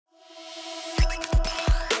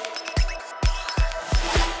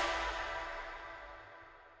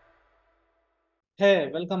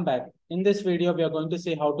Hey, welcome back. In this video, we are going to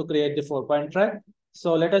see how to create the 4-point track.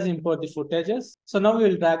 So let us import the footages. So now we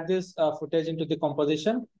will drag this footage into the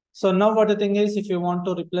composition. So now what the thing is, if you want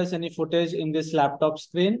to replace any footage in this laptop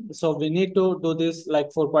screen, so we need to do this like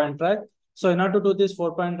 4-point track. So in order to do this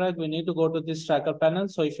 4-point track, we need to go to this tracker panel.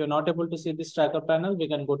 So if you're not able to see this tracker panel, we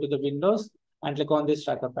can go to the Windows and click on this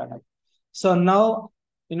tracker panel. So now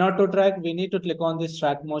in order to track, we need to click on this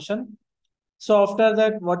track motion. So after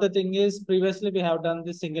that, what the thing is, previously we have done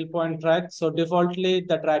the single point track. So defaultly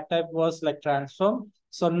the track type was like transform.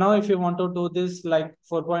 So now if you want to do this like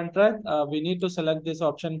 4-point track, we need to select this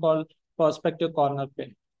option called perspective corner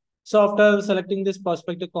pin. So after selecting this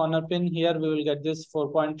perspective corner pin here, we will get this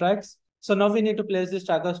 4-point tracks. So now we need to place these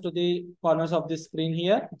trackers to the corners of the screen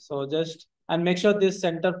here. So just, and make sure this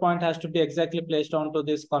center point has to be exactly placed onto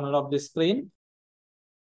this corner of the screen.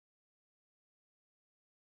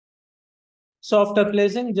 So after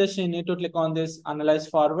placing, just you need to click on this analyze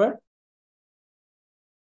forward.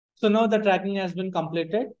 So now the tracking has been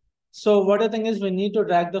completed. So what the thing is, we need to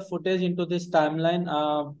drag the footage into this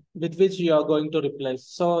timeline with which you are going to replace.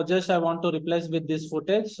 So just I want to replace with this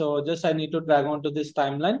footage. So just I need to drag onto this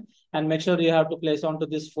timeline and make sure you have to place onto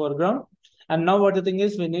this foreground. And now what the thing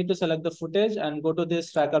is, we need to select the footage and go to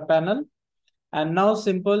this tracker panel. And now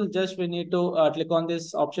simple, just we need to click on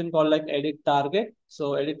this option called like edit target.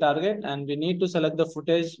 So edit target, and we need to select the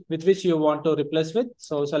footage with which you want to replace with.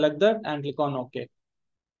 So select that and click on OK.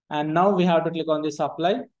 And now we have to click on this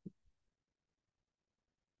apply.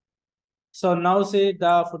 So now see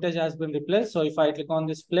the footage has been replaced. So if I click on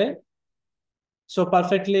this play, so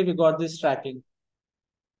perfectly we got this tracking.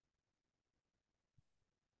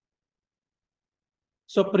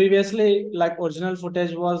 So previously, like original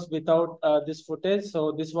footage was without this footage.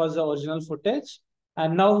 So this was the original footage.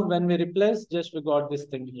 And now when we replace, just we got this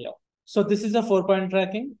thing here. So this is a 4-point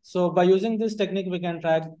tracking. So by using this technique, we can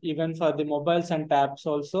track even for the mobiles and tabs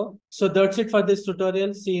also. So that's it for this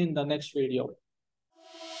tutorial. See you in the next video.